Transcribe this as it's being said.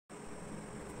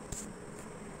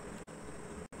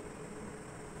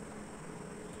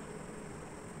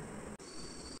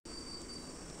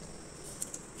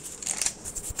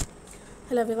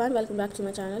Hello everyone, welcome back to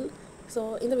my channel.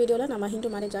 So in the video la nama Hindu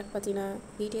Marriage Act pathina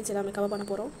details ellame cover panna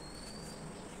porom.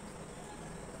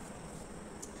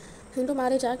 Hindu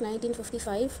Marriage Act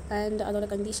 1955 and adoda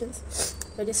conditions,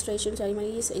 registration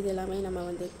ceremonies idu ellame nama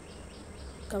vandu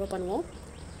cover பண்ணுவோம்.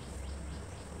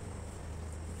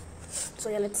 So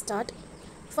yeah, let's start.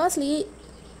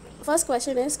 First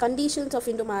question is conditions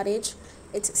of Hindu marriage,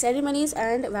 its ceremonies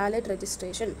and valid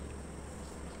registration.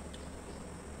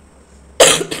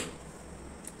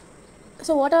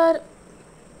 So what are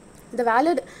the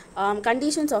valid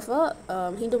conditions of a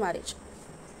Hindu marriage?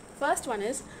 First one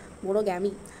is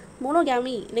monogamy.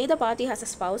 Monogamy, neither party has a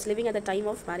spouse living at the time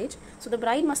of marriage. So the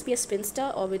bride must be a spinster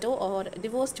or widow or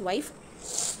divorced wife,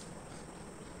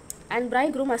 and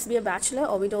bridegroom must be a bachelor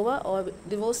or widower or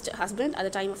divorced husband at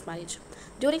the time of marriage.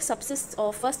 During subsists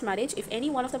of first marriage, if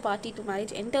any one of the party to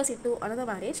marriage enters into another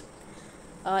marriage,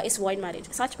 is void marriage.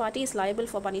 Such party is liable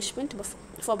for punishment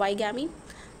for bigamy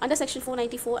under section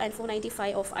 494 and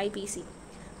 495 of IPC.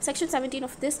 Section 17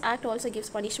 of this act also gives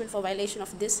punishment for violation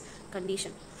of this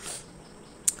condition.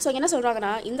 So என்ன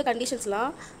சொல்கிறாங்கன்னா, இந்த கண்டிஷன்ஸ்லாம்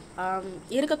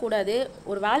இருக்கக்கூடாது.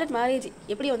 ஒரு valid marriage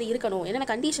எப்படி வந்து இருக்கணும், என்னென்ன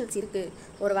conditions இருக்குது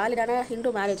ஒரு வேலிடான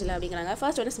ஹிந்து மேரேஜில் அப்படிங்கிறாங்க.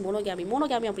 First one is மோனோகேமி.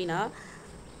 மோனோகேமி அப்படின்னா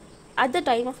at the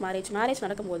time of marriage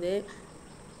நடக்கும்போது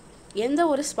எந்த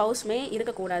ஒரு ஸ்பவுஸுமே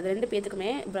இருக்கக்கூடாது. ரெண்டு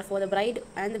பேத்துக்குமே for the bright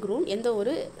and the groom எந்த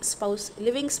ஒரு ஸ்பவுஸ்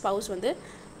லிவிங் ஸ்பவுஸ் வந்து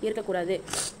இருக்கக்கூடாது.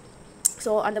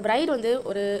 ஸோ அந்த பிரைட் வந்து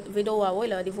ஒரு விடோவாவோ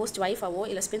இல்லை டிவோர்ஸ்ட் ஒய்ஃபாவோ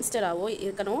இல்லை ஸ்பின்ஸ்டராகவோ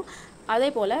இருக்கணும். அதே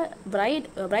போல்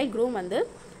பிரைட் க்ரூம் வந்து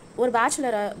ஒரு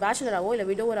பேச்சுலராகவோ இல்லை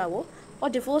விடோவராகவோ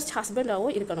ஒரு டிவோர்ஸ்ட் ஹஸ்பண்டாகவோ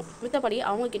இருக்கணும். மித்தபடி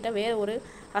அவங்கக்கிட்ட வேறு ஒரு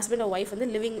ஹஸ்பண்ட் ஒரு ஒய்ஃப் வந்து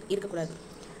லிவிங் இருக்கக்கூடாது.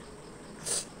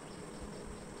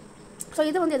 ஸோ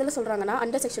இது வந்து எதில் சொல்கிறாங்கன்னா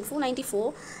under section 494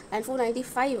 and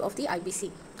 495 of the IBC.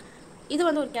 இது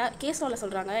வந்து ஒரு கேஸ் லாவில்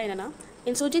சொல்கிறாங்க. என்னென்னா,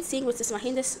 in Sujit Singh versus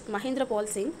Mahendra Paul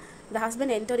Singh, the husband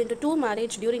entered into two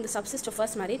marriage during the subsist of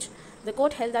first marriage. The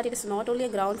court held that it is not only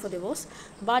a ground for divorce,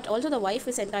 but also the wife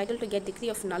is entitled to get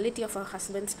decree of nullity of her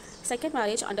husband's second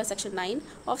marriage under section 9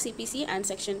 of CPC and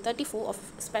section 34 of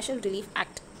Special Relief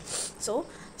Act. So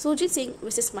Sujit Singh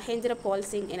versus Mahendra Paul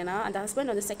Singh என்னன்னா, அந்த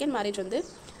husband வந்து second marriage வந்து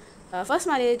first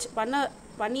marriage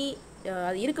பண்ணி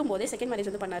இருக்கும்போதே second marriage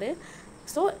வந்து பண்ணார்.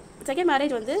 So second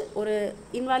marriage வந்து ஒரு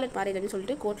இன்வாலிட் மேரேஜ் அப்படின்னு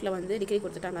சொல்லிட்டு கோர்ட்டில் வந்து டிகிரி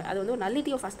கொடுத்துட்டாங்க. அது வந்து ஒரு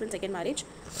nullity of husband second marriage,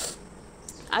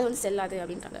 அது வந்து செல்லாது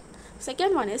அப்படின்ட்டாங்க.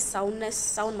 Second one is soundness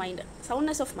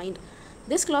of mind.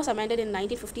 This clause amended in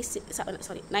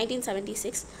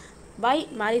 1976 by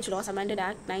Marriage Laws Amended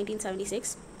Act 1976.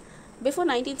 Before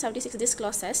 1976, this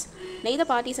clause says neither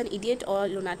party is an idiot or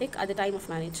lunatic at the time of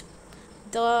marriage.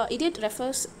 The idiot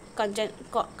refers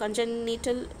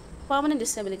congenital permanent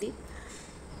disability,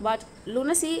 but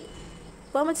lunacy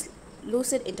permits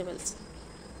lucid intervals.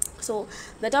 So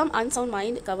the term unsound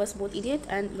mind covers both idiot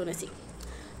and lunacy.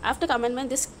 After amendment,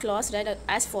 this clause read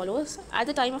as follows: at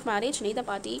the time of marriage, neither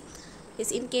party is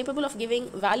incapable of giving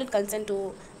valid consent to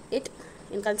it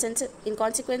in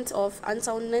consequence of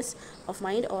unsoundness of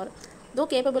mind, or though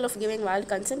capable of giving valid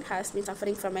consent, has been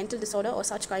suffering from mental disorder or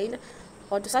such kind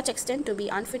or to such extent to be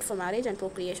unfit for marriage and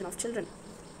procreation of children.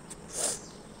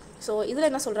 So இதில்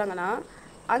என்ன சொல்கிறாங்கன்னா,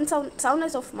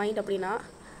 soundness of mind அப்படின்னா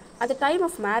at the time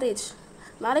of marriage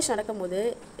நடக்கும்போது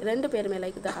ரெண்டு பேருமே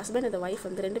like the husband and the wife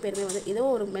வந்து ரெண்டு பேருமே வந்து ஏதோ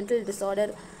ஒரு மென்டல்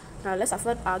டிஸார்டர்னால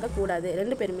சஃபர் ஆகக்கூடாது.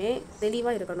 ரெண்டு பேருமே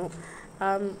தெளிவாக இருக்கணும்.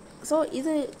 ஸோ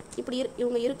இது இப்படி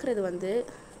இவங்க இருக்கிறது வந்து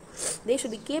they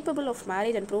should be capable of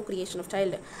marriage and procreation of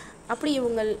child. அப்படி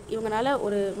இவங்கனால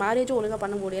ஒரு மேரேஜும் ஒழுங்காக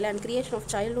பண்ண முடியலை அண்ட் கிரியேஷன் ஆஃப்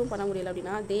சைல்டும் பண்ண முடியலை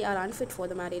அப்படின்னா they are unfit for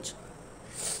the marriage.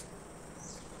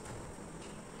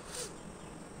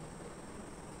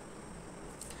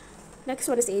 Next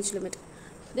one is age limit.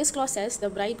 This clause says the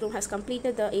bridegroom has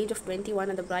completed the age of 21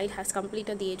 and the bride has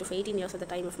completed the age of 18 years at the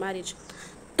time of marriage.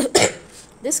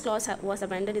 This clause was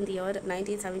amended in the year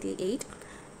 1978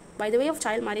 by the way of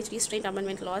Child Marriage Restraint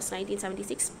Amendment Laws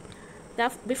 1976.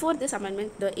 Before this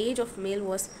amendment, the age of male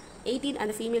was 18 and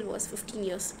the female was 15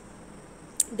 years.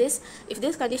 If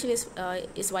this condition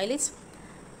is violates,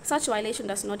 such violation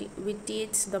does not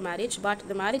vitiate the marriage, but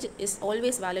the marriage is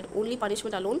always valid. Only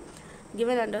punishment alone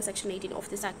given under section 18 of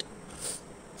this act.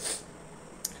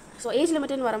 So age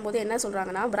லிமிட்னு வரும்போது என்ன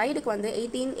சொல்கிறாங்கன்னா, பிரைடுக்கு வந்து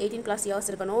 18+ years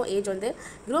இருக்கணும். Age வந்து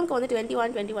க்ரூம்க்கு வந்து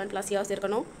 21+ years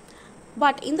இருக்கணும்.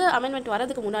 But இந்த amendment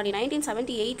வரதுக்கு முன்னாடி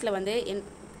 1978 வந்து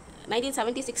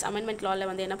 1976 அமெண்ட்மெண்ட் லாவில்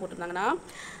வந்து என்ன போட்டிருந்தாங்கன்னா,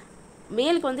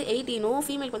 மேலுக்கு வந்து 18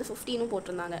 ஃபீமேலுக்கு வந்து 15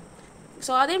 போட்டிருந்தாங்க.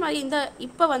 ஸோ அதே மாதிரி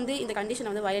இப்போ வந்து இந்த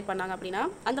கண்டிஷனை வந்து வயலேட் பண்ணாங்க அப்படின்னா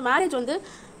அந்த மேரேஜ் வந்து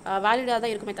வேலிடாக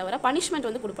தான் இருக்குமே தவிர பனிஷ்மெண்ட்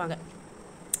வந்து கொடுப்பாங்க.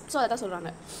 ஸோ அதை தான் சொல்கிறாங்க.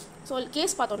 ஸோ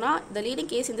கேஸ் பார்த்தோன்னா, த leading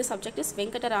case in this subject is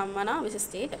வெங்கடராமனா versus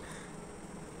state.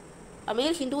 A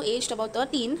male Hindu aged about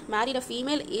 13 married a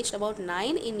female aged about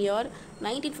 9 in year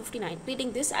 1959. Treating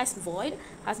this as void,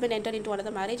 husband entered into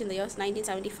another marriage in the year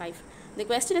 1975. The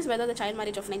question is whether the child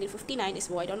marriage of 1959 is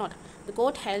void or not. The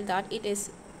court held that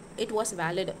it was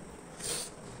valid.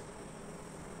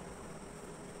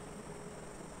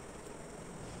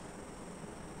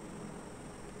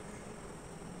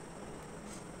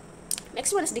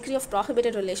 Next one is decree of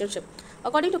prohibited relationship.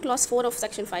 According to clause 4 of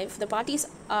section 5, the parties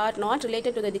are not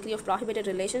related to the decree of prohibited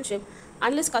relationship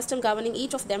unless custom governing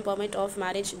each of them permit of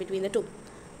marriage between the two.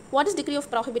 What is decree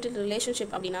of prohibited relationship?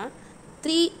 Abdina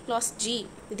 3 clause G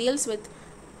deals with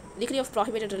decree of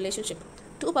prohibited relationship.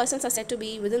 Two persons are said to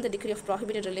be within the decree of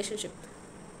prohibited relationship.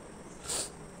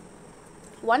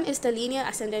 One is the lineal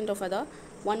ascendant of other.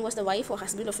 One was the wife or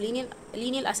husband of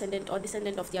lineal ascendant or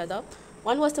descendant of the other.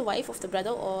 One was the wife of the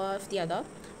brother or of the other.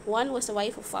 One was the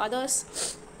wife of father's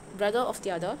brother of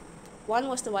the other. One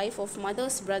was the wife of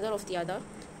mother's brother of the other.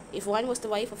 If one was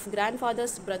the wife of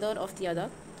grandfather's brother of the other.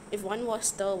 If one was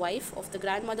the wife of the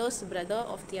grandmother's brother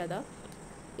of the other.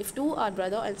 If two are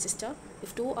brother and sister.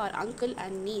 If two are uncle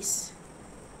and niece.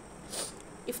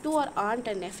 If two are aunt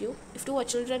and nephew. If two are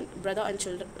children, brother and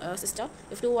sister.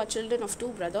 If two are children of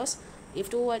two brothers. If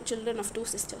two are children of two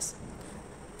sisters.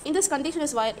 If this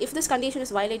condition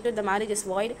is violated, the marriage is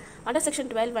void under section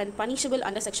 12 and punishable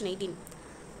under section 18.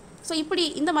 So, இப்படி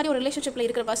இந்த மாதிரி ஒரு ரிலேஷன்ஷிப்பில்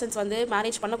இருக்கிற persons வந்து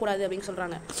marriage பண்ணக்கூடாது அப்படின்னு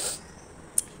சொல்கிறாங்க.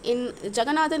 In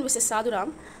Jagannathan vs.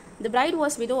 Sadhuram, the bride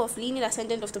was widow of lineal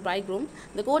ascendant of the bridegroom.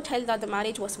 The court held that the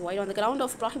marriage was void on the ground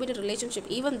of prohibited relationship,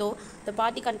 even though the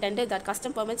party contended that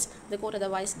custom permits the court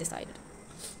otherwise decided.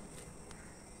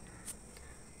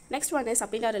 Next one is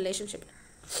Sapinda relationship.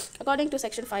 According to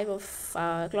section 5 of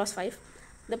clause 5,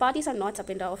 the parties are not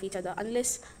Sapinda of each other unless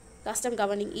custom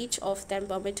governing each of them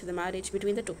permit the marriage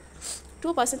between the two.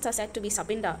 Two persons are said to be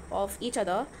Sapinda of each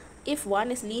other if one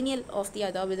is lineal of the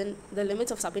other within the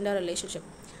limits of Sapinda relationship.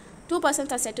 Two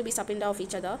persons are said to be Sapinda of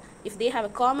each other if they have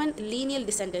a common lineal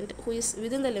descendant who is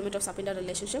within the limit of Sapinda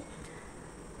relationship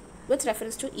with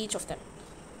reference to each of them.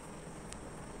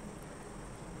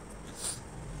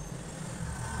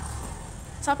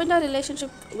 Sapinda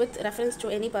relationship with reference to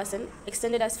any person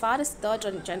extended as far as third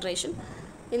generation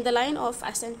in the line of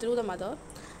ascent through the mother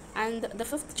and the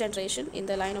fifth generation in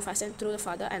the line of ascent through the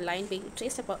father, and line being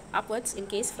traced upwards in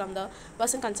case from the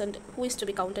person concerned who is to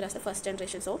be counted as the first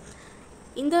generation. So,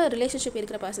 in the relationship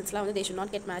இருக்கிற பர்சன்ஸ்லாம் வந்து they should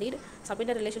not get married.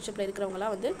 Sapinda relationshipல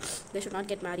இருக்கிறவங்கலாம் வந்து they should not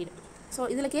get married. So,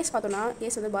 இதில் case பார்த்தோன்னா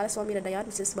case வந்து Balaswami ரெட்டையார்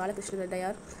Mrs. Balakrishna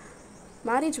ரெட்டையார்.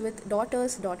 Marriage with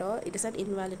daughter's daughter, it is an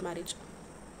invalid marriage.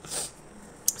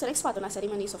 So, next பார்த்தோன்னா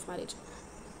ceremonies of marriage.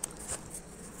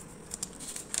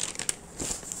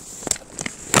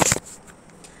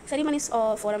 Ceremonies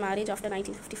for a marriage after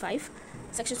 1955.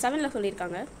 Section 7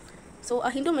 சொல்லியிருக்காங்க. So,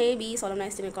 a Hindu may be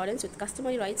solemnized in accordance with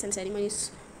customary rites and ceremonies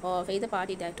of either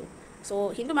party thereto. So,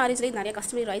 Hindu marriage நிறைய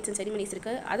customary rites and ceremonies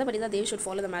இருக்கு. அதபடி தான் they should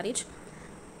follow the marriage.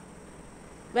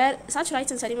 Where such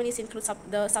rites and ceremonies include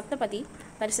the Saptapati,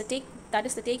 that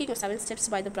is the taking of 7 steps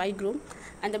by the bridegroom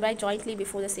and the bride jointly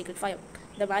before the sacred fire.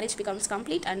 The marriage becomes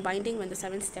complete and binding when the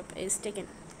 7th step is taken.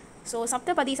 So,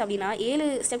 Saptapadis அப்படின்னா 7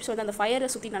 steps வந்து அந்த ஃபயரை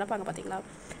சுற்றி நடப்பாங்க பார்த்தீங்களா,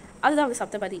 அதுதான் வந்து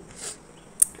சப்தபதி.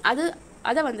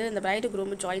 அதை வந்து இந்த பிரைடு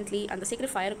குரூம் ஜாயிண்ட்லி அந்த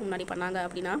சீக்ரெட் ஃபயருக்கு முன்னாடி பண்ணாங்க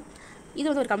அப்படின்னா இது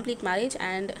வந்து ஒரு complete marriage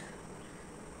and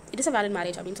it is a valid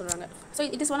marriage அப்படின்னு சொல்கிறாங்க. So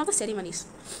it is one of the ceremonies.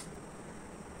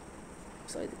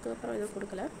 So இதுக்கப்புறம் எதுவும்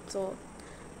கொடுக்கல. ஸோ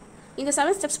இந்த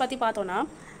 7 steps பற்றி பார்த்தோன்னா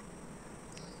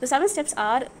the 7 steps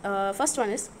are first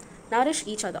one is nourish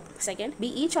each other. Second, be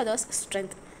each other's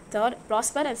strength. Third,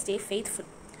 prosper and stay faithful.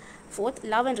 Fourth,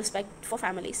 love and respect for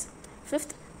families.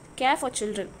 Fifth, care for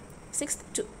children. Sixth,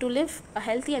 to live a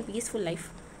healthy and peaceful life.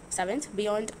 Seventh,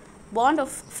 beyond bond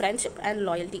of friendship and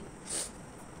loyalty.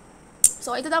 So,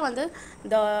 இதுதான் வந்து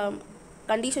the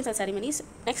conditions and ceremonies.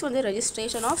 Next வந்து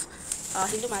registration of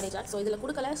Hindu Marriage Act. So, இதில்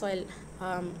கொடுக்கல. So, I'll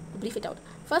brief it out.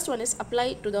 First one is apply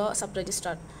to the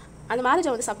sub-registrar. அந்த மேரேஜை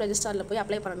வந்து sub ரெஜிஸ்டரில் போய்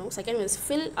apply பண்ணணும். Second is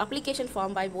fill application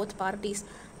form by both parties.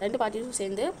 ரெண்டு பார்ட்டிஸும்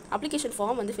சேர்ந்து அப்ளிகேஷன்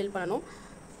ஃபார்ம் வந்து ஃபில் பண்ணணும்.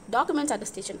 டாக்குமெண்ட்ஸ்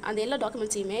அட்டஸ்டேஷன், அந்த எல்லா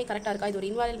டாக்குமெண்ட்ஸையுமே கரெக்டாக இருக்கா, இது ஒரு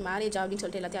இன்வாலிட் மேரேஜ் அப்படின்னு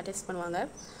சொல்லிட்டு எல்லாத்தையும் அட்டெஸ்ட் பண்ணுவாங்க.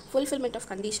 ஃபுல்ஃபில்மெண்ட் ஆஃப்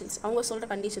கண்டிஷன்ஸ், அவங்க சொல்கிற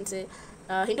கண்டிஷன்ஸு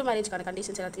ஹிந்து மேரேஜ்க்கான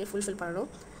கண்டிஷன்ஸ் எல்லாத்தையும் ஃபுல்ஃபில் பண்ணணும்.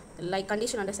 Like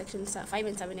condition under sections 5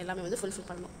 and 7 எல்லாமே வந்து ஃபுல்ஃபில்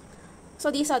பண்ணணும். So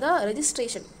these are the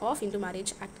registration of Hindu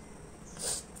marriage act.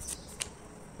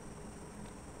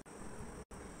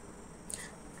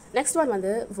 Next one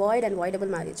வந்து void and voidable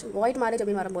marriage. Void marriage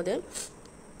அப்படின்னு வரும்போது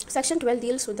Section 12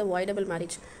 deals with the voidable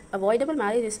marriage. A voidable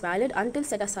marriage is valid until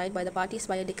set aside by the parties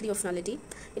by a decree of nullity.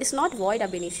 It is not void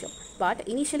ab initio, but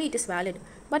initially it is valid,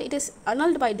 but it is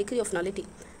annulled by decree of nullity.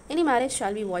 Any marriage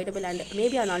shall be voidable and may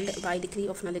be annulled by decree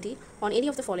of nullity on any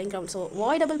of the following grounds. So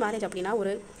voidable marriage அப்படின்னா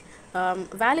ஒரு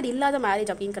valid இல்லாத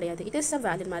marriage அப்படின்னு கிடையாது. It is a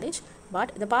valid marriage.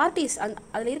 But the parties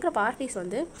அதில் இருக்கிற parties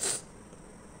வந்து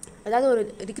அதாவது ஒரு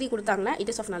டிகிரி கொடுத்தாங்கன்னா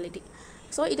it is of nullity.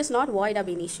 So it is not void ab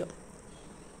initio.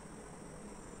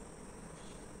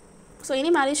 So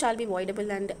any marriage shall be voidable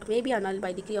and may be annulled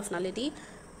by decree of nullity.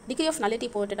 Decree of nullity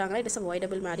போட்டுட்டாங்கன்னா it is a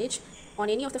voidable marriage on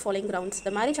any of the following grounds.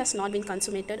 The marriage has not been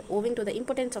consummated owing to the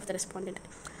impotence of the respondent.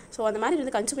 So அந்த marriage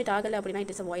வந்து consummate ஆகலை அப்படின்னா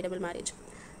it is a voidable marriage.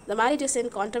 The marriage is in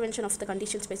contravention of the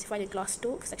conditions specified in clause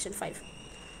 2 section 5.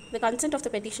 The consent of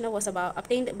the petitioner was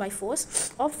obtained by force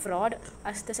or fraud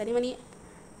as to the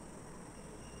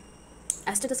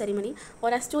ceremony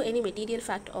or as to any material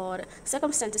fact or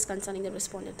circumstances concerning the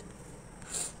respondent.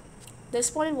 The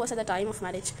respondent was at the time of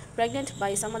marriage pregnant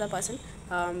by some other person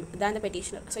than the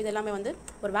petitioner. So இதெல்லாமே வந்து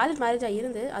ஒரு valid மேரேஜாக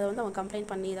இருந்து அதை வந்து அவங்க complaint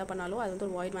பண்ணி இதாக பண்ணாலும் அது வந்து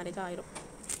ஒரு வாய்ட் மேரேஜாக ஆயிரும்.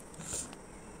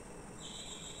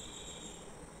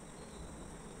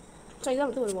 ஸோ இதுதான்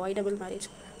வந்து ஒரு voidable marriage.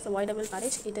 So voidable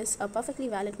marriage it is a perfectly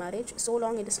valid marriage so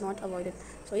long it is not avoided.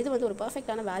 So இது வந்து ஒரு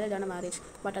பர்ஃபெக்டான வேலிடான மேரேஜ்.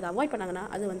 பட் அதை அவாய்ட் பண்ணாங்கன்னா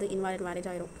அது வந்து invalid marriage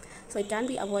ஆயிரும். So it can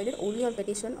be avoided only on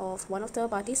petition of one of the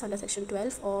parties under section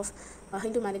 12 of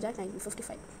Hindu Marriage Act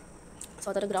 1955. So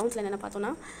அதோட கிரவுண்ட்ஸில் என்ன பார்த்தோன்னா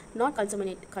நாட்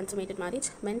கன்சமேட்டட் மேரேஜ்,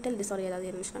 மென்டல் டிஸார்டர் ஏதாவது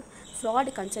இருந்துச்சுன்னா, ஃப்ராட்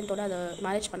கன்சென்ட்டோட அதை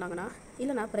மேரேஜ் பண்ணாங்கன்னா,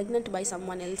 இல்லைனா pregnant by some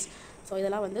one else. So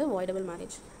இதெல்லாம் வந்து வாய்டபிள்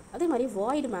மேரேஜ். அதே மாதிரி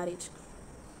வாய்டு மேரேஜ்.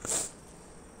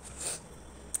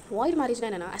 Void marriage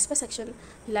என்னன்னா as per section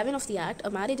 11 of the act,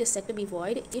 a marriage is said to be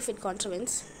void if it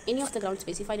contravenes any of the grounds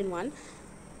specified in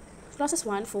clauses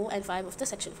 1, 4 and 5 of the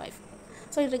section 5.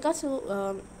 So in regards to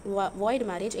void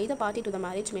marriage, either party to the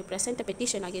marriage may present a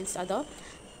petition against other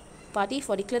party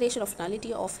for declaration of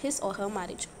nullity of his or her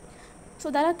marriage. So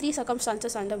there are 3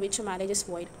 circumstances under which a marriage is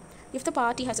void. If the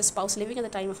party has a spouse living at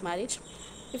the time of marriage,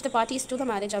 if the parties to the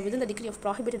marriage are within the degree of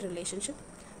prohibited relationship,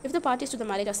 if the parties to the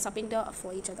marriage are subminder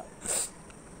for each other.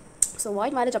 So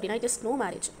void marriage அப்படின்னா it is no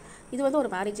marriage. இது வந்து ஒரு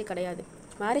மேரேஜே கிடையாது.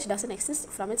 Marriage doesn't exist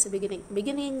from its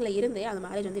பிகினிங்கில் இருந்தே அந்த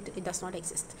marriage வந்து it does not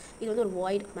exist. இது வந்து ஒரு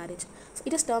void marriage.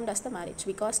 It is termed as the marriage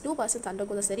because 2 persons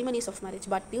undergo the ceremonies of marriage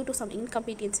but due to some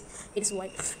incompetence it is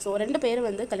void. So 2 பேரும்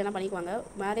வந்து கல்யாணம் பண்ணிக்குவாங்க,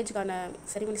 மேரேஜுக்கான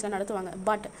செரிமனிஸ்லாம் நடத்துவாங்க.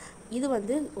 பட் இது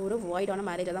வந்து ஒரு வாய்டான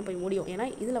மேரேஜாக தான் போய் முடியும். ஏன்னா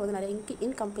இதில் வந்து நிறைய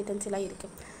இன்கம்பீட்டன்சிலாம்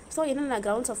இருக்குது. ஸோ என்னென்ன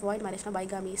கிரவுண்ட்ஸ் ஆஃப் வாய்ட் மேரேஜ்னா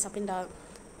பைகாமி, சப்பிண்டா,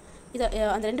 இது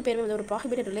அந்த 2 பேருமே வந்து ஒரு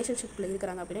ப்ராஹிபிட்டட் ரிலேஷன்ஷிப்பில்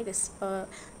இருக்கிறாங்க அப்படின்னா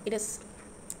it is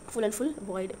full and full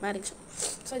void marriage.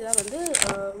 So இதெல்லாம் வந்து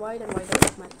void and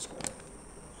void marriage.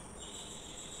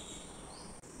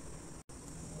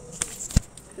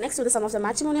 Next to some of the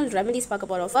matrimonial remedies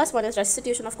பார்க்க போகிறோம். First one is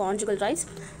restitution of conjugal rights,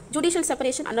 judicial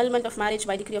separation, annulment of marriage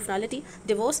by decree of nullity,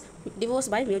 divorce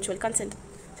by mutual consent.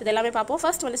 So இதெல்லாமே பார்ப்போம்.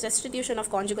 First one is restitution of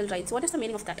conjugal rights. What is the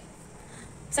meaning of that?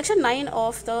 Section 9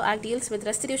 of the Act deals with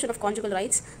restitution of conjugal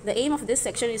rights. The aim of this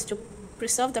section is to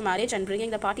preserve the marriage and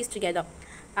bringing the parties together.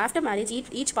 After marriage,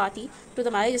 each party to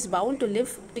the marriage is bound to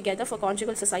live together for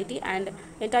conjugal society and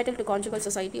entitled to conjugal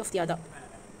society of the other.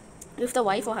 If the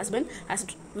wife or husband has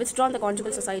withdrawn the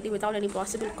conjugal society without any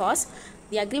possible cause,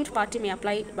 the aggrieved party may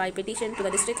apply by petition to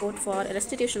the district court for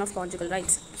restitution of conjugal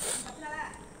rights.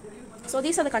 So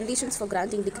these are the conditions for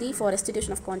granting decree for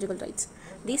restitution of conjugal rights.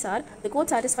 These are: the court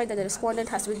satisfied that the respondent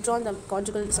has withdrawn the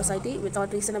conjugal society without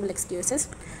reasonable excuses.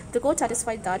 The court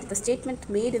satisfied that the statement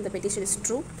made in the petition is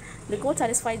true. The court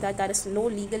satisfied that there is no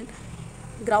legal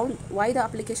ground why the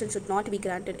application should not be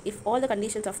granted. If all the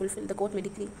conditions are fulfilled, the court may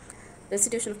decree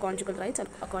restitution of conjugal rights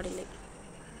accordingly.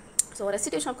 So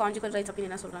restitution of conjugal rights அப்படின்னா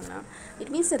என்ன சொல்றாங்கன்னா, it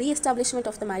means the re-establishment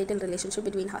of the marital relationship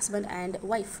between husband and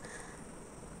wife.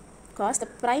 Because the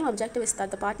prime objective is that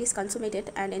the parties consummate it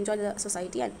and enjoy the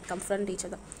society and confront each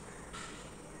other.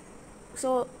 So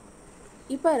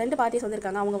இப்போ 2 parties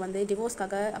வந்துருக்காங்க, அவங்க வந்து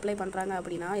டிவோர்ஸ்க்காக apply பண்ணுறாங்க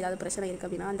அப்படின்னா, ஏதாவது பிரச்சனை இருக்குது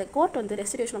அப்படின்னா, அந்த கோர்ட் வந்து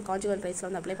ரெஸ்டிடியூஷன் ஆஃப் கான்ஜுகல் ரைட்ஸில்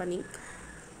வந்து அப்ளை பண்ணி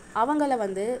அவங்கள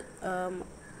வந்து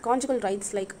கான்ஜுகல்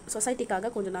ரைட்ஸ் லைக் சொசைட்டிக்காக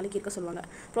கொஞ்சம் நாளைக்கு இருக்க சொல்லுவாங்க.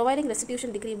 Providing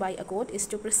restitution degree by a court is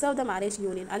to preserve the marriage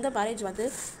union. அந்த மேரேஜ் வந்து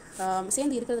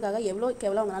சேர்ந்து இருக்கிறதுக்காக எவ்வளோக்கு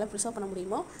எவ்வளோ அவங்களால ப்ரிசர்வ் பண்ண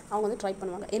முடியுமோ அவங்க வந்து ட்ரை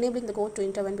பண்ணுவாங்க. enabling the court to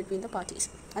intervene between the parties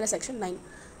under section 9.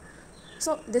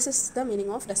 So this is the meaning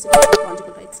of restitution of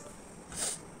conjugal rights.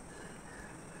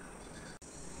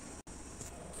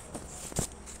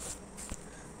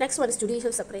 Next one is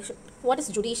judicial separation. What is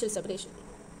judicial separation?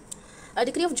 A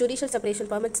decree of judicial separation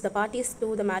permits the parties to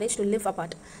the marriage to live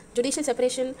apart. Judicial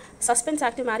separation suspends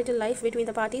active marital life between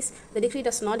the parties. The decree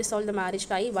does not dissolve the marriage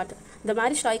tie, but the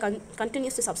marriage tie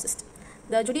continues to subsist.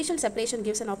 The judicial separation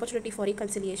gives an opportunity for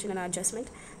reconciliation and adjustment.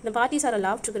 The parties are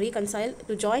allowed to reconcile,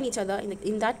 to join each other.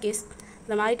 In that case,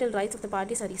 the marital rights of the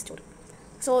parties are restored.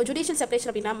 So judicial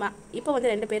separation அப்படின்னா இப்போ வந்து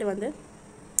 2 பேர் வந்து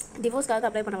டிவோர்ஸ்க்காக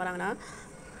apply பண்ண வராங்கன்னா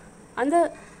அந்த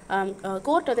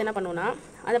court வந்து என்ன பண்ணுன்னா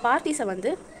அந்த பார்ட்டிஸை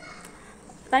வந்து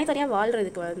தனித்தனியாக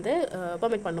வாழ்கிறதுக்கு வந்து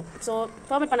பெர்மிட் பண்ணும். ஸோ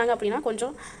பெர்மிட் பண்ணாங்க அப்படின்னா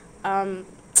கொஞ்சம்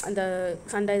அந்த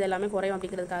சண்டை இது எல்லாமே குறையும்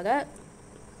அப்படிங்கிறதுக்காக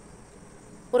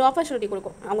ஒரு ஆப்பர்ச்சுனிட்டி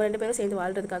கொடுக்கும். அவங்க 2 பேரும் சேர்ந்து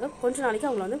வாழ்கிறதுக்காக கொஞ்ச நாளைக்கு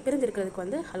அவங்கள வந்து பிரிஞ்சிருக்கிறதுக்கு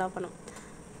வந்து அலோவ் பண்ணும்.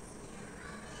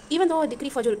 Even though a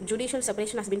decree for judicial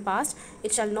separation has been passed,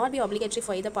 it shall not be obligatory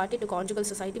for either party to conjugal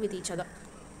society with each other.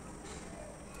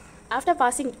 After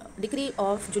passing decree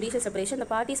of judicial separation, the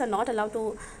parties are not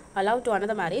allowed to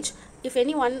another marriage. If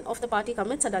any one of the party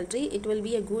commits adultery, it will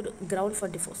be a good ground for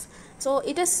divorce. So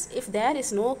it is, if there is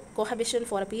no cohabitation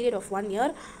for a period of 1 year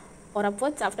or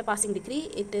upwards after passing decree,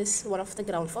 it is one of the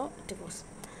ground for divorce.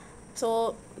 So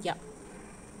yeah,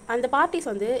 and the parties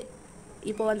வந்து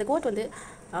இப்போ அந்த court வந்து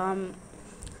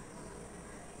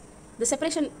இந்த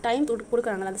separation time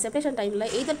கொடுக்குறாங்களா, அந்த separation டைமில்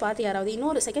either party யாராவது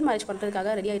இன்னொரு செகண்ட் மேரேஜ்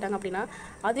பண்ணுறதுக்காக ரெடி ஆகிட்டாங்க அப்படின்னா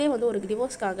அதே வந்து ஒரு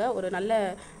டிவோர்ஸ்க்காக ஒரு நல்ல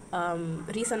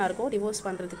ரீசனாக இருக்கும். டிவோர்ஸ்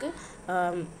பண்ணுறதுக்கு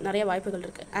நிறைய வாய்ப்புகள்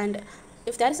இருக்குது. And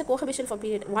if there is a கோஹபிஷன் for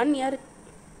period 1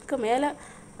 இயருக்கு மேலே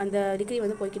அந்த டிகிரி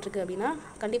வந்து போய்கிட்டு இருக்கு அப்படின்னா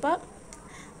கண்டிப்பாக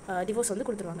டிவோர்ஸ் வந்து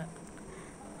கொடுத்துருவாங்க.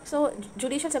 So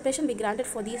judicial separation be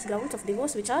granted for these grounds of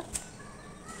divorce which are: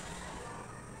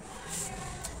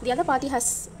 the other party has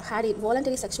had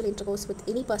voluntary sexual intercourse with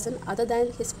any person other than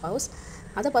his spouse.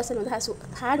 Other person வந்து has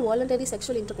had voluntary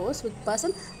sexual intercourse with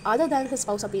person other than his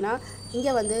spouse அப்படின்னா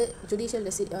இங்கே வந்து judicial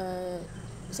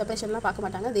செப்பரேஷன்லாம் பார்க்க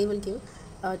மாட்டாங்க. they will give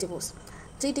divorce.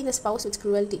 Treating the spouse with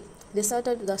cruelty,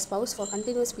 deserted the spouse for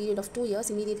continuous period of 2 years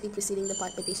immediately preceding the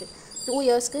petition. 2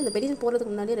 yearsக்கு இந்த petition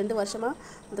போகிறதுக்கு முன்னாடி 2 வருஷமாக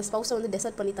அந்த ஸ்பௌஸை வந்து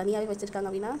டெசர்ட் பண்ணி தனியாகவே வச்சுருக்காங்க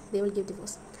அப்படின்னா they will give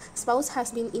divorce. Spouse has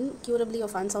been incurably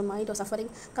of unsound mind or suffering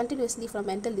continuously from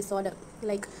mental disorder,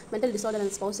 like mental disorder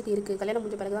அந்த ஸ்பௌஸுக்கு இருக்குது, கல்யாணம்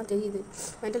முடிஞ்ச பிறகு தான் தெரியுது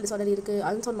mental disorder இருக்குது,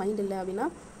 unsound mind இல்லை அப்படின்னா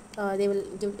they will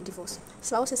give divorce.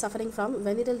 Spouse is suffering from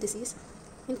venereal disease,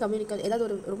 incommunicable, ஏதாவது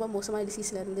ஒரு ரொம்ப மோசமான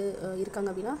டிசீஸ்லேருந்து இருக்காங்க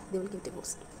அப்படின்னா they will give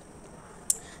divorce.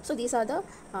 So these are the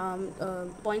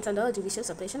points under judicial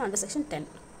separation under section 10.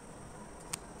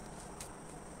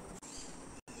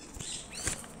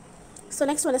 So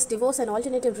next one is divorce and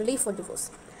alternative relief for divorce.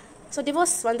 So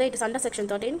divorce one day it is under section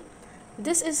 13.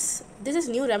 This is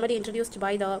new remedy introduced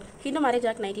by the Hindu Marriage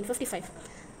Act 1955.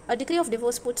 A decree of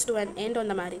divorce puts to an end on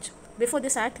the marriage. Before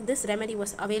this act, this remedy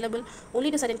was available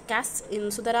only to certain castes in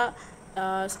Sudara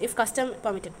if custom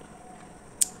permitted.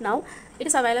 Now it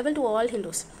is available to all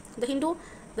Hindus.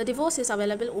 The divorce is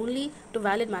available only to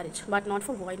valid marriage but not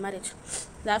for void marriage.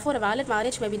 Therefore, a valid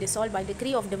marriage may be dissolved by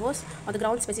decree of divorce on the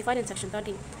grounds specified in section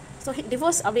 13. So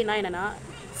divorce அப்படின்னா என்னன்னா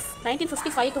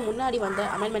 1955க்கு முன்னாடி வந்த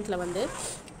அமெண்ட்மெண்ட்டில் வந்து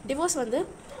divorce வந்து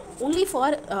only for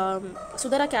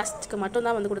சுதரா கேஸ்ட்க்கு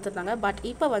மட்டும்தான் வந்து கொடுத்துருந்தாங்க. But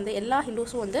இப்போ வந்து எல்லா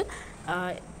ஹிந்துஸும் வந்து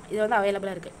இது வந்து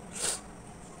அவைலபிளாக இருக்குது.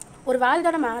 ஒரு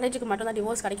வேலிடான மேரேஜுக்கு மட்டும்தான்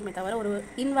டிவோர்ஸ் கிடைக்குமே தவிர ஒரு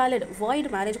இன்வேலிட்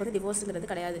வாய்டு மேரேஜ் வந்து டிவோர்ஸுங்கிறது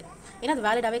கிடையாது. ஏன்னா அது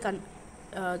வேலிடாகவே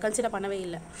கன்சிடர் பண்ணவே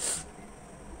இல்லை.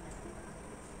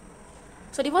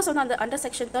 ஸோ டிவோர்ஸ் வந்து அந்த அண்டர்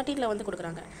செக்ஷன் 13ல் வந்து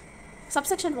கொடுக்குறாங்க.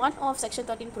 Subsection 1 of section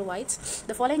 13 provides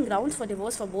the following grounds for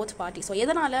divorce for both parties. So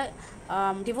எதனால்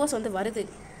டிவோர்ஸ் வந்து வருது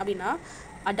அப்படின்னா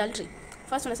adultery.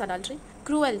 First one is adultery,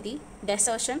 cruelty,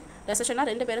 desertion. Desertionனா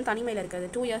 2 பேரும் தனிமையில் இருக்கிறது,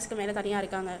 2 இயர்ஸ்க்கு மேலே தனியாக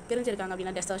இருக்காங்க, பிரிஞ்சிருக்காங்க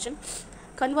அப்படின்னா desertion.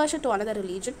 Conversion to another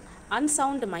religion,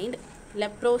 unsound mind,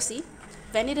 leprosy,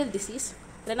 venereal disease,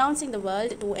 renouncing the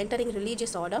world to entering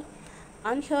religious order,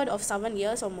 unheard of 7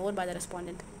 years or more by the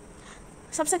respondent.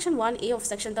 Subsection 1A of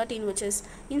section 13, which is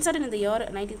inserted in the year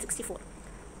 1964,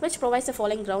 which provides the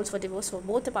following grounds for divorce for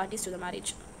both the parties to the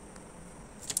marriage.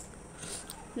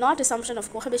 Not assumption of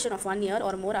cohabitation of 1 year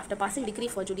or more after passing decree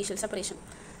for judicial separation.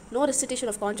 No restitution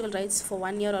of conjugal rights for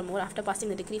 1 year or more after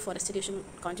passing the decree for restitution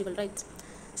of conjugal rights.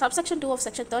 Subsection 2 of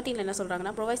section 13 என்ன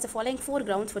சொல்றாங்கன்னா provides the following 4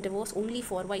 grounds for divorce only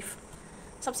for wife.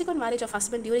 Subsequent marriage of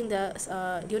husband during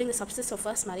the substance of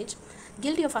first marriage,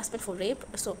 guilty of husband for rape,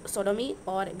 sodomy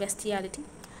or bestiality.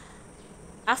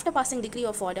 After passing decree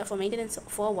of order for maintenance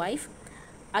for wife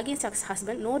against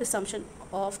husband, no resumption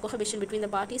of cohabitation between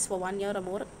the parties for 1 year or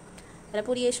more.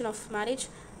 Repudiation of marriage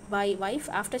by wife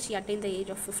after she attained the age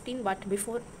of 15 but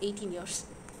before 18 years.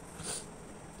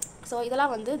 So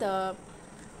இதெல்லாம் வந்து the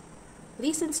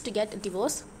reasons to get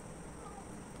divorce.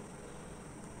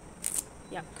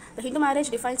 Yeah, the Hindu marriage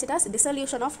defines it as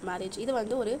dissolution of marriage. இது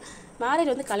வந்து ஒரு marriage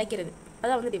வந்து கலைக்கிறது,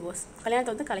 அதான் வந்து divorce.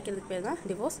 கல்யாணத்தை வந்து கலைக்கிறதுக்கு பேர் தான்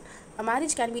divorce. A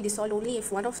marriage can be dissolved only if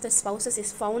one of the spouses is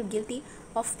found guilty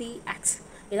of the acts.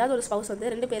 ஏதாவது ஒரு ஸ்பவுஸ் வந்து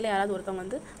 2 பேரில் யாராவது ஒருத்தவங்க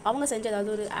வந்து அவங்க செஞ்ச ஏதாவது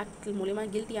ஒரு ஆக்ட் மூலிமா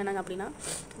கில்ட்டி ஆனாங்க அப்படின்னா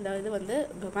இந்த இது வந்து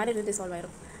மேரேஜ் வந்து டிசால்வ்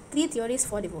ஆயிரும். 3 theories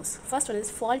for divorce. First one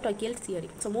is fault or guilt theory.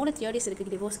 So 3 theories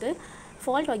இருக்குது டிவோர்ஸ்க்கு.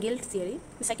 Fault or guilt theory.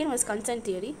 The second one is consent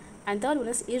theory. And third one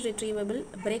is irretrievable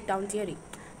breakdown theory.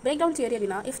 Breakdown theory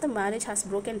அப்படின்னா if the marriage has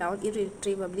broken down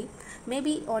irretrievably,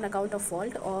 maybe on account of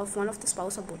fault of one of the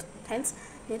spouse or both. Hence,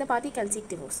 neither party can seek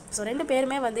divorce. So ரெண்டு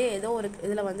பேருமே வந்து ஏதோ ஒரு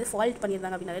இதில் வந்து fault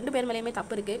பண்ணியிருந்தாங்க அப்படின்னா, ரெண்டு பேர் மேலேயுமே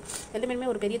தப்பு இருக்குது, ரெண்டு பேருமே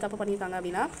ஒரு பெரிய தப்பு பண்ணியிருக்காங்க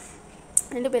அப்படின்னா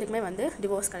ரெண்டு பேருக்குமே வந்து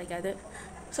டிவோர்ஸ் கிடைக்காது.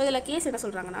 ஸோ இதில் கேஸ் என்ன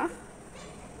சொல்கிறாங்கன்னா,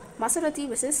 மசரத்தி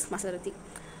versus மசரத்தி,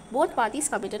 both parties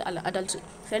committed adultery.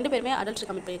 ரெண்டு பேருமே adultery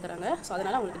commit பண்ணியிருக்காங்க. ஸோ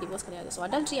அதனால் அவங்களுக்கு டிவோர்ஸ் கிடையாது. ஸோ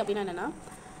adultery அப்படின்னா என்னென்னா,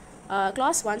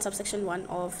 Clause 1 subsection 1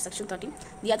 of section 13,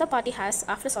 the other party has,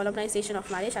 after solemnization of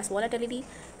marriage, has voluntarily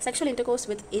sexual intercourse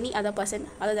with any other person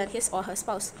other than his or her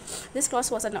spouse. This clause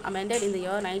was amended in the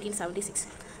year 1976.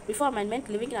 Before amendment,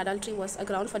 living in adultery was a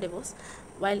ground for divorce,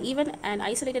 while even an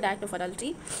isolated act of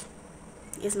adultery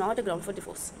is not a ground for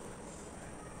divorce.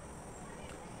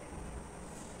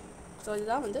 So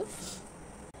இதுதான் வந்து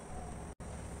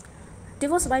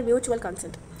divorce by mutual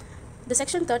consent. The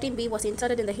section 13B was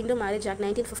inserted in the Hindu Marriage Act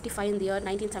 1955 in the year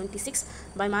 1976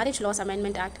 by Marriage Laws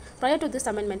Amendment Act. Prior to this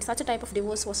amendment, such a type of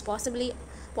divorce was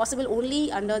possible only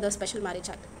under the Special Marriage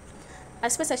Act.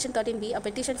 As per section 13B, a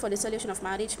petition for dissolution of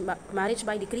marriage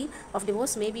by decree of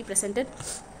divorce may be presented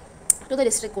to the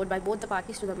district court by both the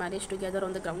parties to the marriage together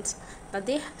on the grounds that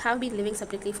they have been living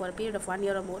separately for a period of 1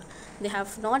 year or more, they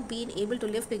have not been able to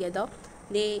live together,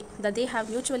 that they have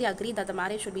mutually agreed that the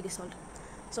marriage should be dissolved.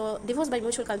 So divorce by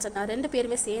mutual கன்சென்ட்னா ரெண்டு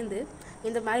பேருமே சேர்ந்து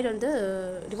இந்த marriage வந்து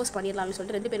divorce பண்ணிடலாம்னு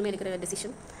சொல்லிட்டு ரெண்டு பேருமே எடுக்கிற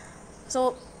decision. So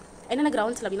என்னென்ன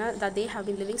கிரவுண்ட்ஸில் அப்படின்னா, that they have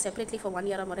been living separately for 1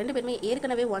 year or more, ரெண்டு பேருமே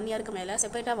ஏற்கனவே 1 yearக்கு மேலே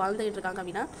செப்பரேட்டாக வாழ்ந்துகிட்டு இருக்காங்க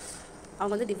அப்படின்னா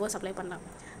அவங்க வந்து டிவோர்ஸ் அப்ளை பண்ணலாம்.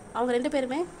 அவங்க ரெண்டு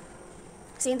பேருமே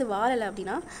சேர்ந்து வாழலை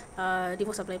அப்படின்னா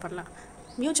டிவோர்ஸ் அப்ளை பண்ணலாம்.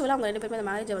 மியூச்சுவலாக அவங்க ரெண்டு பேருமே அந்த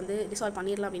மேரேஜை வந்து டிசால்வ்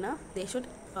பண்ணிடலாம் அப்படின்னா they should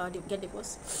get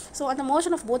divorce. So on the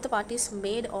motion of both the parties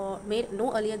made no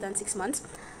earlier than 6 months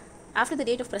after the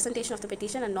date of presentation of the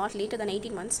petition and not later than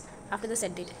 18 months after the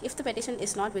said date. If the petition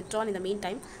is not withdrawn in the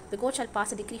meantime, the court shall pass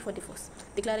a decree for divorce,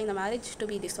 declaring the marriage to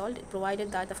be dissolved, provided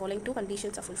that the following 2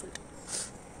 conditions are fulfilled.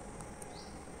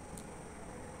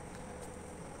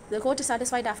 The court is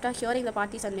satisfied after hearing the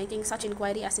parties and making such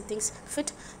inquiry as it thinks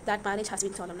fit that marriage has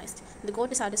been solemnized. The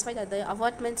court is satisfied that the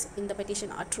avertments in the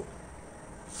petition are true.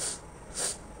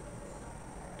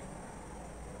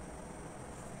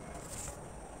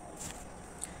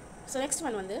 So next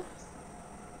one வந்து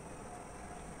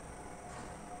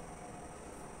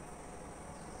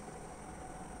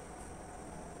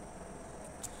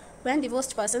when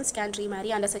divorced persons can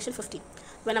remarry under section 15.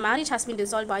 When a marriage has been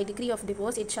dissolved by decree of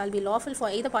divorce, it shall be lawful for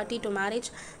either party to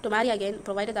marry again,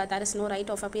 provided that there is no right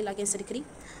of appeal against the decree.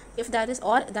 If there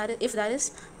is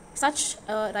such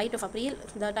a right of appeal,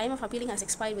 the time of appealing has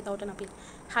expired without an appeal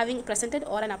having presented,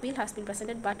 or an appeal has been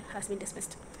presented but has been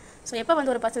dismissed. So எப்போ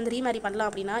வந்து ஒரு person remarry பண்ணலாம்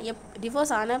அப்படின்னா,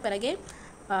 divorce ஆன பிறகு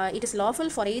it is lawful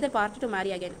for either party to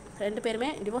marry again. ரெண்டு பேருமே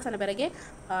divorce ஆன பிறகு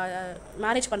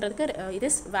மேரேஜ் பண்ணுறதுக்கு இட்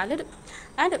இஸ் வேலிட்.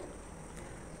 அண்ட்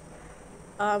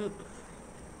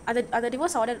அந்த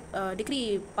டிவோர்ஸ் ஆர்டர் டிகிரி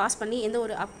பாஸ் பண்ணி எந்த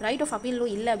ஒரு ரைட் ஆஃப்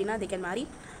அப்பீலும் இல்லை அப்படின்னா தே கேன் மேரி.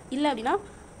 இல்லை அப்படின்னா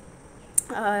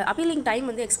அப்பீலிங் டைம்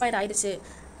வந்து எக்ஸ்பயர் ஆகிடுச்சு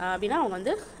அப்படின்னா அவங்க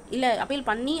வந்து, இல்லை அப்பீல்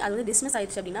பண்ணி அது வந்து டிஸ்மிஸ்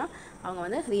ஆகிடுச்சு அப்படின்னா அவங்க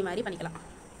வந்து ரீமேரி பண்ணிக்கலாம்.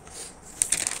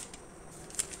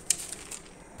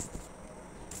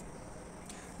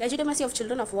 Legitimacy of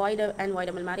children of void and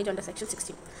voidable marriage under section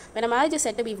 16. When a marriage is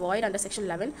said to be void under section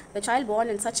 11, the child born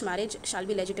in such marriage shall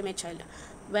be legitimate child.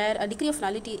 Where a decree of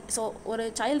nullity, so ஒரு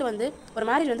child வந்து ஒரு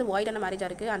marriage வந்து void ஆன மேரேஜாக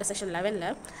இருக்குது under section 11ல்,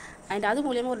 and அது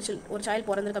மூலியமாக ஒரு child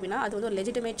பிறந்திருக்கு அப்படின்னா அது வந்து ஒரு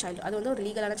legitimate child, அது வந்து ஒரு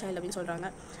லீகலான child அப்படின்னு சொல்கிறாங்க.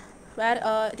 Where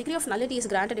a decree of nullity is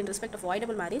granted in respect of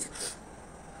voidable marriage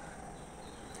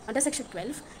under section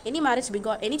 12,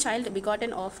 any child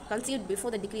begotten or conceived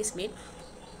before the decree is made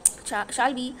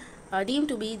shall be deemed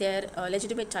to be their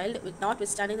legitimate child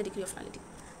notwithstanding the decree of nullity.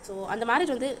 So அந்த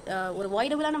marriage வந்து ஒரு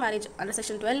வாய்டபுளான marriage அந்த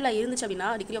section 12ல் இருந்துச்சு அப்படின்னா,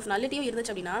 degree of நல்லிட்டியும்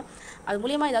இருந்துச்சு அப்படின்னா, அது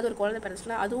மூலியமாக ஏதாவது ஒரு குழந்தை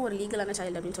பிறந்துச்சுன்னா அதுவும் ஒரு லீகலான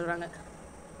சைல்டு அப்படின்னு சொல்கிறாங்க.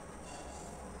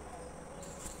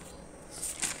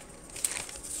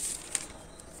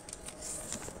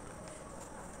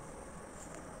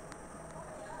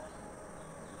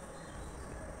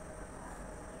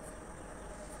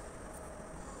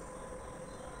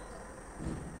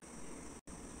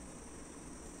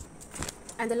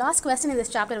 And the last question in this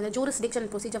chapter is the jurisdiction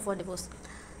and procedure for divorce.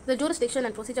 The jurisdiction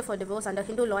and procedure for divorce under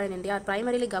Hindu law in India are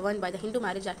primarily governed by the Hindu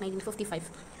Marriage Act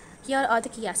 1955. Here are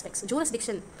the key aspects.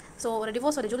 Jurisdiction. So, a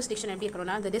divorce or a jurisdiction,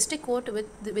 the district court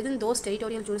within those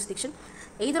territorial jurisdiction,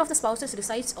 either of the spouses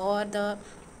resides or the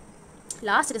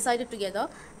last resided together,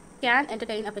 can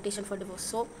entertain a petition for divorce.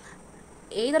 So,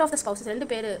 either of the spouses, ரெண்டு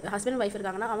பேர் husband and wife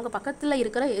இருக்காங்கன்னா அவங்க பக்கத்தில்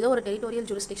இருக்கிற ஏதோ ஒரு territorial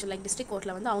jurisdiction like district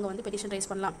கோர்ட்டில் வந்து அவங்க வந்து பெட்டிஷன் ரைஸ்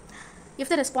பண்ணலாம். If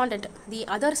the respondent, the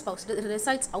other spouse,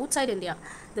 resides outside India,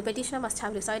 the petitioner must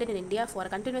have resided in India for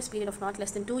a continuous period of not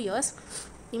less than 2 years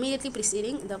immediately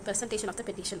preceding the presentation of the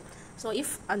petition. So if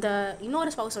அந்த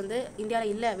இன்னொரு spouse வந்து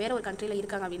இந்தியாவில் இல்லை, வேறு ஒரு கண்ட்ரியில்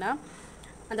இருக்காங்க அப்படின்னா,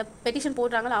 அந்த பெட்டிஷன்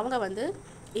போடுறாங்களோ அவங்க வந்து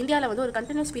இந்தியாவில் வந்து ஒரு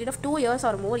continuous period of 2 years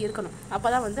R மோர் இருக்கணும். அப்போ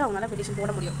தான் வந்து அவங்களால பெட்டிஷன்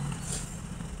போட முடியும்.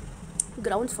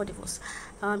 Grounds for divorce.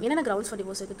 என்னென்ன கிரவுண்ட்ஸ் ஃபார்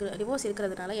டிவோர்ஸ் இருக்குது? டிவோர்ஸ்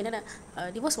இருக்கிறதுனால என்னென்ன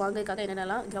டிவோர்ஸ் வாங்குறதுக்காக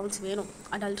என்னென்னலாம் கிரவுண்ட்ஸ் வேணும்?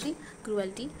 Adultery,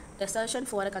 cruelty, desertion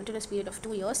for a continuous period of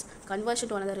 2 years, conversion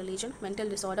to another religion, mental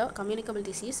disorder, communicable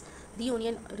disease,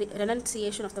 reunion,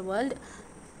 renunciation of the world,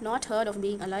 not heard of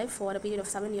being alive for a period of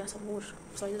 7 years or more.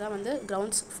 So இதுதான் வந்து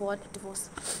grounds for divorce.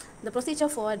 The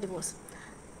procedure for divorce.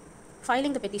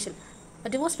 Filing the petition.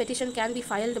 A divorce petition can be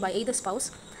filed by either spouse.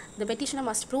 The petitioner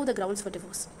must prove the grounds for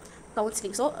divorce.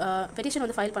 Counselling. So petition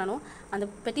வந்து file பண்ணணும். அந்த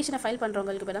பெட்டிஷனை file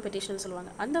பண்ணுறவங்களுக்கு பேர் தான் petition சொல்லுவாங்க.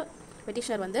 அந்த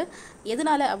petitioner வந்து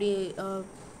எதனால் அப்படி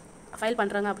ஃபைல்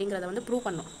பண்ணுறாங்க அப்படிங்கிறத வந்து ப்ரூவ்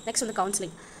பண்ணணும். நெக்ஸ்ட் வந்து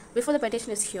counselling. Before the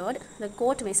petition is heard, the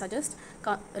court may suggest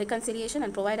reconciliation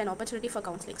and provide an opportunity for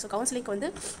counseling. So கவுன்சிலிங்க்கு வந்து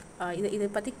இதை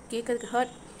பற்றி கேட்கறதுக்கு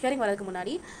ஹியரிங் வரதுக்கு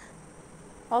முன்னாடி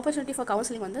opportunity for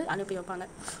counseling வந்து அனுப்பி வைப்பாங்க.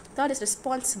 Third is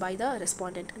response by the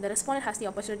respondent. The respondent has the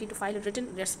opportunity to file a written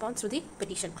response to the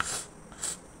petition.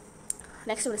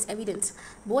 Next one is evidence.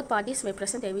 Both parties may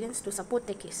present evidence to support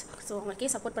the case. So அவங்க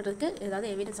case support பண்ணுறதுக்கு ஏதாவது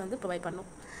evidence வந்து provide பண்ணணும்.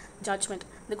 Judgment.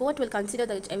 The court will consider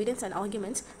the evidence and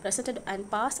arguments presented and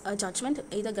pass a judgment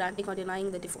either granting or denying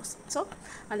the divorce. So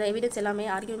அந்த evidence எல்லாமே,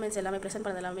 arguments எல்லாமே present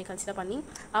பண்ணது எல்லாமே கன்சிடர் பண்ணி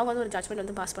அவங்க வந்து ஒரு ஜட்ஜ்மெண்ட்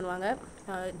வந்து பாஸ் பண்ணுவாங்க.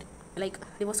 லைக்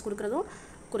டிவோர்ஸ் கொடுக்குறதும்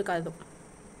கொடுக்காததும்.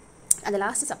 And the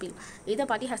last is appeal. Either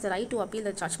party has the right to appeal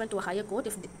the judgment to a higher court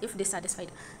if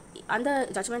dissatisfied. அந்த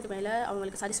ஜட்ஜ்மெண்ட் மேலே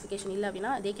அவங்களுக்கு சாட்டிஸ்ஃபிகேஷன் இல்லை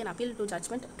அப்படின்னா they can appeal to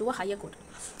judgment to a higher court.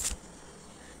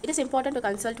 It is important to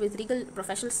consult with legal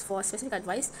professionals for specific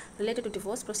advice related to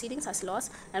divorce proceedings, as laws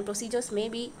and procedures may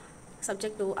be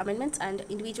subject to amendments and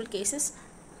individual cases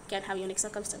can have unique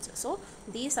circumstances. So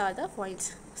these are the points.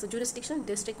 So jurisdiction,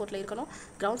 district court la irukano.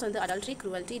 Grounds on the adultery,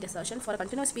 cruelty, desertion for a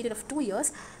continuous period of 2 years,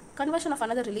 conversion of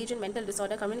another religion, mental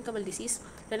disorder, communicable disease,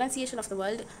 renunciation of the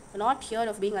world, not heard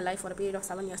of being alive for a period of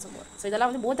 7 years or more. So idella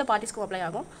வந்து both the parties ku apply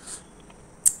agum.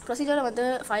 Procedure வந்து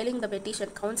filing the petition,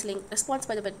 counseling, response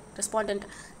by the respondent,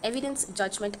 evidence,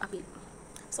 judgment, appeal.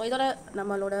 So இதோட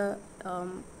நம்மளோட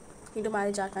Hindu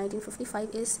Marriage Act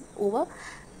 1955 is over.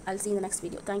 I'll see you in the next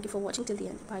video. Thank you for watching till the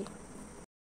end. Bye.